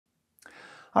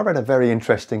I read a very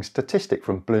interesting statistic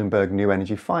from Bloomberg New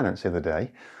Energy Finance the other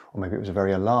day, or maybe it was a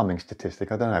very alarming statistic,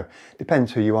 I don't know.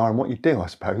 Depends who you are and what you do, I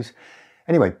suppose.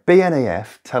 Anyway,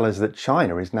 BNEF tell us that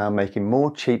China is now making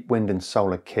more cheap wind and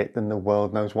solar kit than the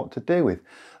world knows what to do with.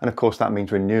 And of course that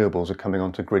means renewables are coming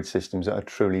onto grid systems at a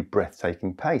truly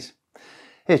breathtaking pace.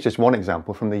 Here's just one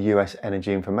example from the US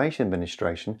Energy Information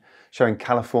Administration showing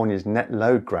California's net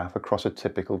load graph across a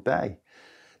typical day.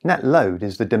 Net load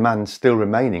is the demand still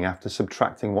remaining after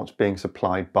subtracting what's being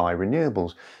supplied by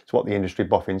renewables. It's what the industry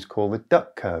boffins call the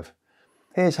duck curve.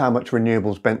 Here's how much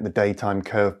renewables bent the daytime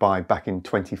curve by back in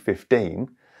 2015,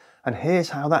 and here's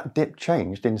how that dip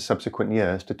changed in subsequent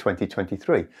years to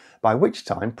 2023, by which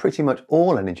time pretty much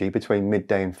all energy between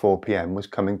midday and 4 p.m. was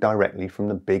coming directly from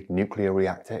the big nuclear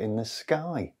reactor in the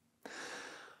sky.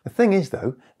 The thing is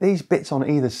though, these bits on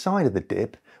either side of the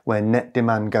dip, where net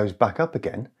demand goes back up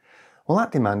again, well,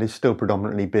 that demand is still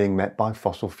predominantly being met by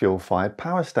fossil fuel-fired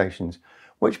power stations,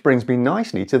 which brings me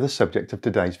nicely to the subject of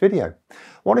today's video.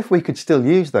 What if we could still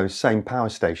use those same power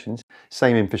stations,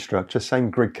 same infrastructure, same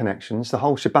grid connections, the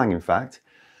whole shebang in fact,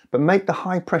 but make the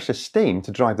high-pressure steam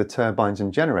to drive the turbines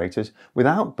and generators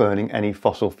without burning any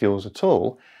fossil fuels at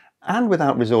all, and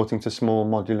without resorting to small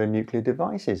modular nuclear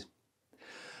devices?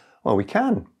 Well, we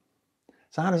can.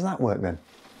 So how does that work then?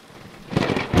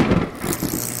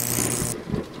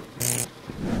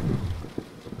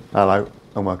 Hello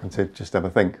and welcome to Just Have a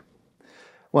Think.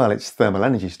 Well, it's thermal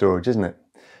energy storage, isn't it?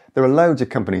 There are loads of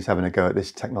companies having a go at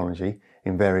this technology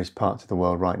in various parts of the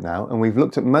world right now, and we've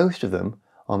looked at most of them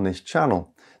on this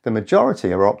channel. The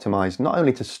majority are optimised not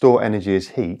only to store energy as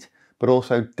heat, but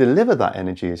also deliver that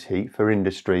energy as heat for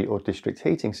industry or district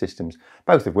heating systems,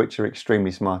 both of which are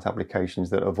extremely smart applications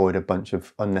that avoid a bunch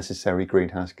of unnecessary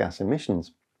greenhouse gas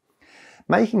emissions.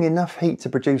 Making enough heat to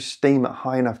produce steam at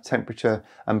high enough temperature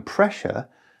and pressure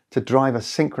to drive a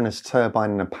synchronous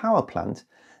turbine in a power plant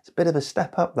is a bit of a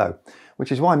step up though, which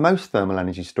is why most thermal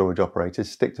energy storage operators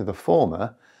stick to the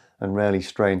former and rarely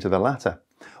stray into the latter.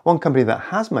 One company that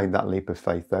has made that leap of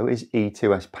faith though is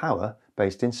E2S Power,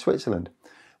 based in Switzerland.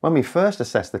 When we first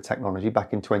assessed the technology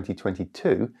back in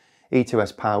 2022,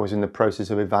 E2S Power was in the process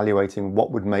of evaluating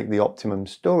what would make the optimum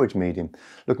storage medium,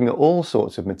 looking at all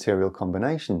sorts of material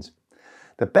combinations.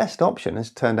 The best option has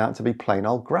turned out to be plain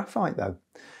old graphite though.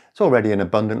 It's already an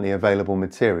abundantly available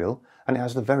material, and it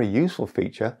has the very useful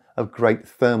feature of great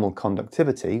thermal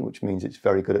conductivity, which means it's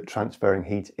very good at transferring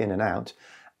heat in and out,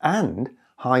 and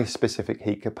high specific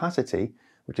heat capacity,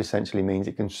 which essentially means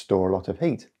it can store a lot of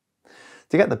heat.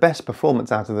 To get the best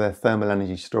performance out of their thermal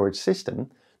energy storage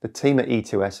system, the team at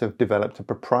E2S have developed a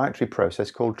proprietary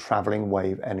process called travelling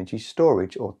wave energy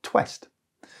storage, or TWEST.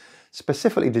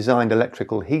 Specifically designed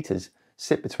electrical heaters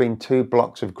sit between two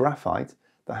blocks of graphite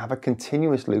that have a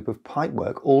continuous loop of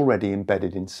pipework already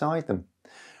embedded inside them.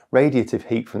 Radiative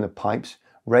heat from the pipes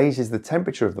raises the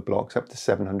temperature of the blocks up to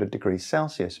 700 degrees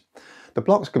Celsius. The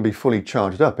blocks can be fully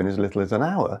charged up in as little as an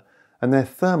hour, and their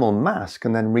thermal mass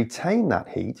can then retain that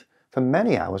heat for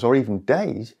many hours or even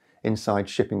days inside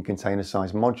shipping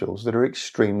container-sized modules that are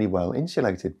extremely well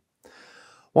insulated.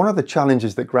 One of the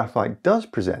challenges that graphite does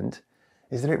present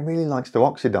is that it really likes to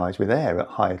oxidize with air at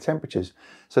higher temperatures,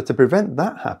 so to prevent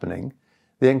that happening,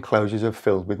 the enclosures are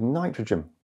filled with nitrogen.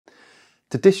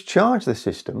 To discharge the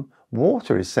system,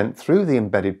 water is sent through the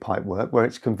embedded pipework where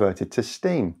it's converted to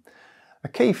steam. A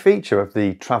key feature of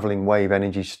the travelling wave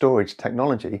energy storage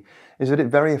technology is that it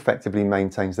very effectively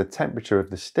maintains the temperature of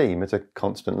the steam at a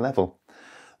constant level.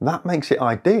 That makes it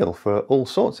ideal for all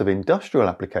sorts of industrial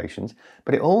applications,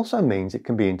 but it also means it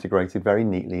can be integrated very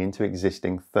neatly into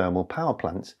existing thermal power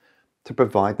plants to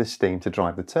provide the steam to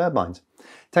drive the turbines.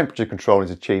 Temperature control is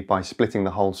achieved by splitting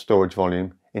the whole storage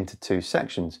volume into two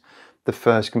sections. The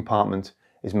first compartment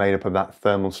is made up of that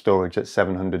thermal storage at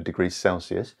 700 degrees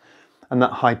Celsius, and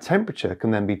that high temperature can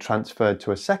then be transferred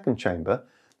to a second chamber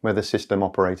where the system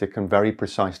operator can very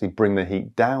precisely bring the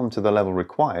heat down to the level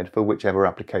required for whichever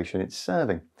application it's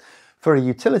serving. For a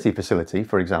utility facility,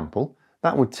 for example,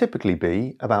 that would typically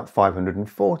be about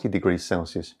 540 degrees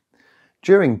Celsius.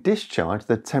 During discharge,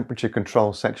 the temperature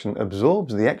control section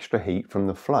absorbs the extra heat from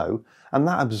the flow, and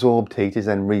that absorbed heat is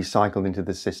then recycled into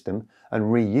the system and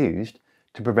reused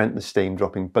to prevent the steam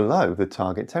dropping below the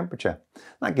target temperature.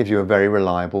 That gives you a very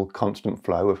reliable, constant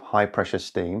flow of high-pressure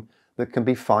steam that can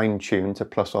be fine-tuned to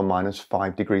plus or minus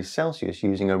 5 degrees Celsius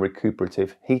using a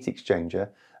recuperative heat exchanger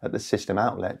at the system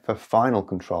outlet for final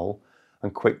control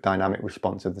and quick dynamic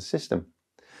response of the system.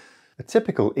 A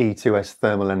typical E2S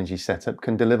thermal energy setup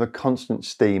can deliver constant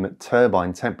steam at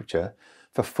turbine temperature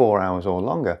for 4 hours or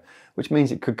longer, which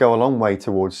means it could go a long way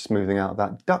towards smoothing out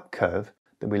that duck curve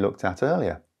that we looked at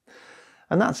earlier.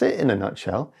 And that's it in a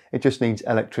nutshell. It just needs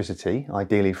electricity,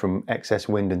 ideally from excess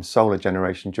wind and solar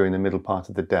generation during the middle part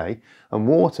of the day, and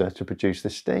water to produce the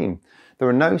steam. There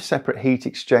are no separate heat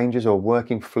exchangers or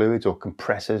working fluids or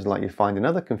compressors like you find in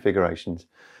other configurations.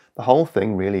 The whole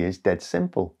thing really is dead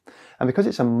simple. And because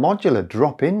it's a modular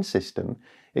drop-in system,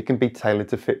 it can be tailored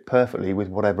to fit perfectly with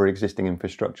whatever existing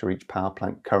infrastructure each power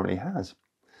plant currently has.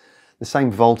 The same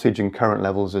voltage and current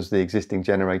levels as the existing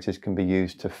generators can be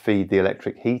used to feed the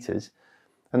electric heaters,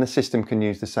 and the system can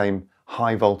use the same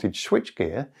high voltage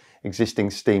switchgear, existing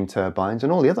steam turbines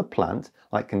and all the other plant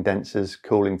like condensers,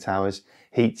 cooling towers,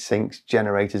 heat sinks,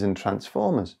 generators and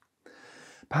transformers.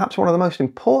 Perhaps one of the most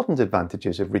important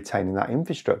advantages of retaining that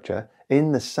infrastructure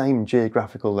in the same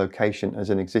geographical location as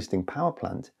an existing power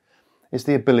plant is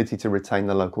the ability to retain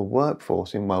the local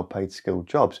workforce in well-paid skilled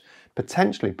jobs,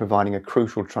 potentially providing a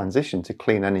crucial transition to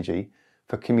clean energy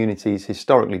for communities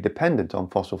historically dependent on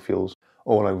fossil fuels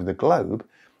all over the globe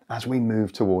as we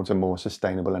move towards a more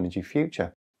sustainable energy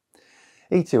future.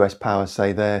 E2S Power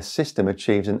say their system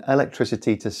achieves an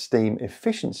electricity to steam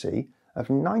efficiency of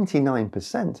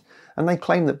 99%, and they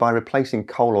claim that by replacing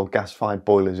coal or gas-fired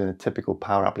boilers in a typical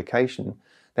power application,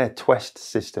 their TWEST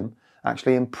system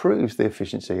actually improves the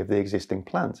efficiency of the existing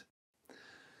plant.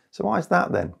 So why is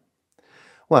that then?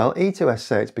 Well, E2S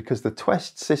say it's because the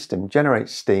TWEST system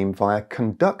generates steam via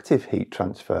conductive heat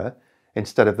transfer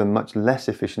instead of the much less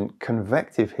efficient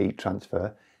convective heat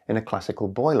transfer in a classical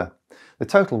boiler. The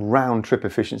total round-trip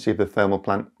efficiency of the thermal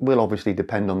plant will obviously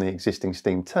depend on the existing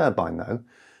steam turbine though,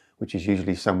 which is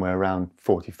usually somewhere around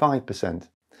 45%.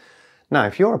 Now,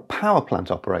 if you're a power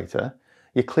plant operator,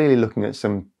 you're clearly looking at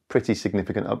some pretty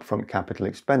significant upfront capital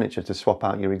expenditure to swap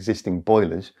out your existing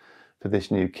boilers for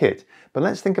this new kit. But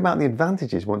let's think about the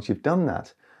advantages once you've done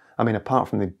that. I mean, apart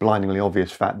from the blindingly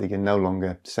obvious fact that you're no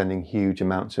longer sending huge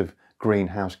amounts of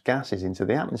greenhouse gases into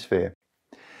the atmosphere.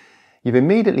 You've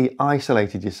immediately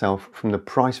isolated yourself from the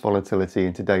price volatility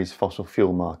in today's fossil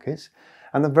fuel markets,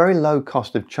 and the very low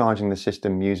cost of charging the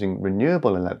system using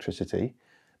renewable electricity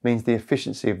means the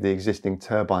efficiency of the existing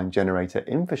turbine generator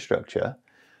infrastructure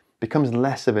becomes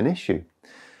less of an issue.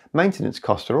 Maintenance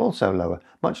costs are also lower,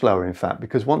 much lower in fact,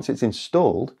 because once it's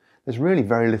installed, there's really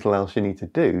very little else you need to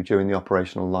do during the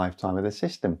operational lifetime of the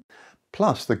system.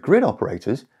 Plus, the grid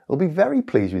operators will be very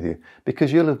pleased with you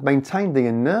because you'll have maintained the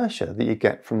inertia that you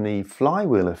get from the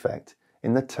flywheel effect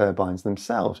in the turbines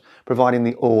themselves, providing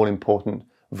the all-important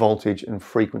voltage and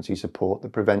frequency support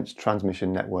that prevents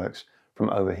transmission networks from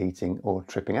overheating or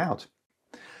tripping out.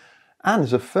 And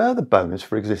as a further bonus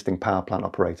for existing power plant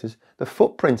operators, the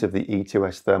footprint of the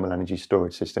E2S thermal energy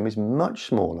storage system is much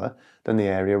smaller than the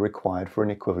area required for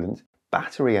an equivalent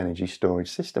battery energy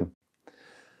storage system.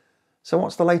 So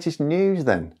what's the latest news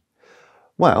then?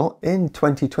 Well, in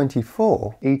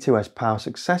 2024, E2S Power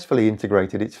successfully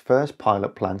integrated its first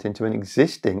pilot plant into an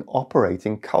existing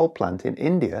operating coal plant in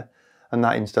India, and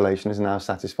that installation has now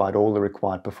satisfied all the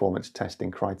required performance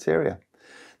testing criteria.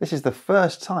 This is the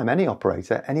first time any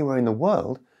operator anywhere in the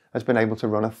world has been able to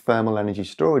run a thermal energy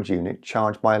storage unit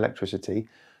charged by electricity,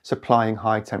 supplying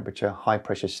high temperature, high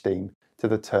pressure steam to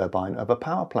the turbine of a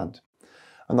power plant.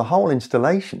 And the whole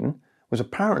installation was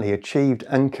apparently achieved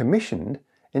and commissioned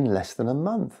in less than a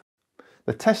month.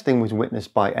 The testing was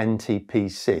witnessed by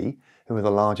NTPC, who are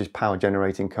the largest power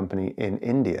generating company in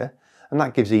India, and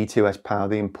that gives E2S Power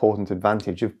the important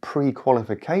advantage of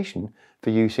pre-qualification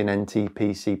for use in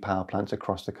NTPC power plants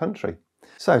across the country.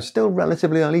 So still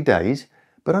relatively early days,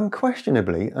 but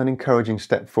unquestionably an encouraging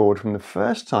step forward from the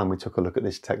first time we took a look at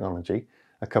this technology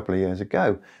a couple of years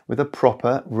ago, with a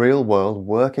proper real-world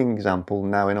working example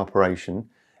now in operation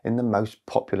in the most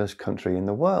populous country in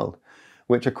the world,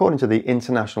 which according to the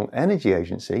International Energy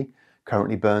Agency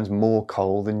currently burns more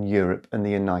coal than Europe and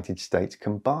the United States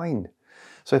combined.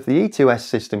 So if the E2S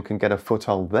system can get a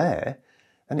foothold there,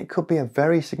 then it could be a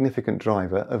very significant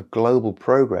driver of global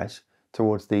progress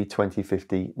towards the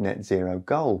 2050 net zero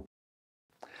goal.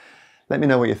 Let me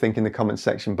know what you think in the comments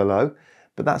section below.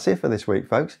 But that's it for this week,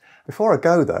 folks. Before I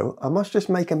go though, I must just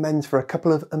make amends for a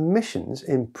couple of omissions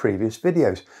in previous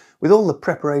videos. With all the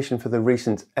preparation for the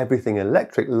recent Everything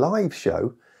Electric live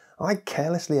show, I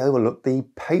carelessly overlooked the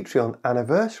Patreon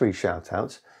anniversary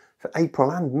shoutouts for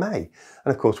April and May.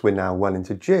 And of course we're now well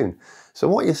into June. So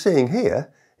what you're seeing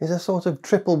here is a sort of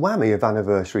triple whammy of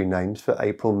anniversary names for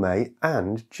April, May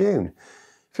and June.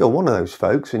 If you're one of those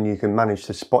folks and you can manage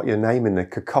to spot your name in the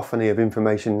cacophony of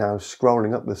information now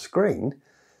scrolling up the screen,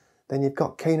 then you've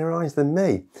got keener eyes than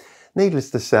me.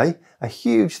 Needless to say, a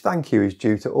huge thank you is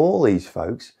due to all these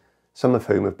folks, some of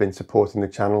whom have been supporting the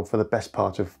channel for the best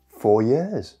part of 4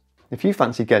 years. If you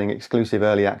fancy getting exclusive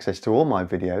early access to all my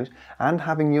videos and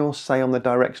having your say on the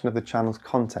direction of the channel's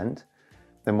content,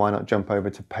 then why not jump over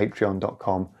to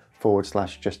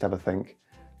patreon.com/justeverthink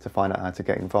to find out how to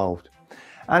get involved.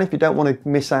 And if you don't want to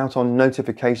miss out on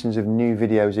notifications of new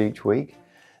videos each week,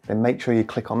 then make sure you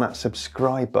click on that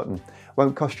subscribe button. It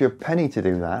won't cost you a penny to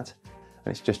do that,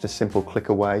 and it's just a simple click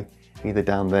away, either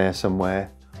down there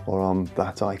somewhere or on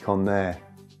that icon there.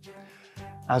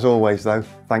 As always though,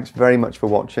 thanks very much for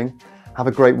watching. Have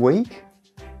a great week,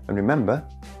 and remember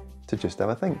to just have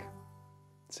a think.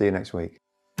 See you next week.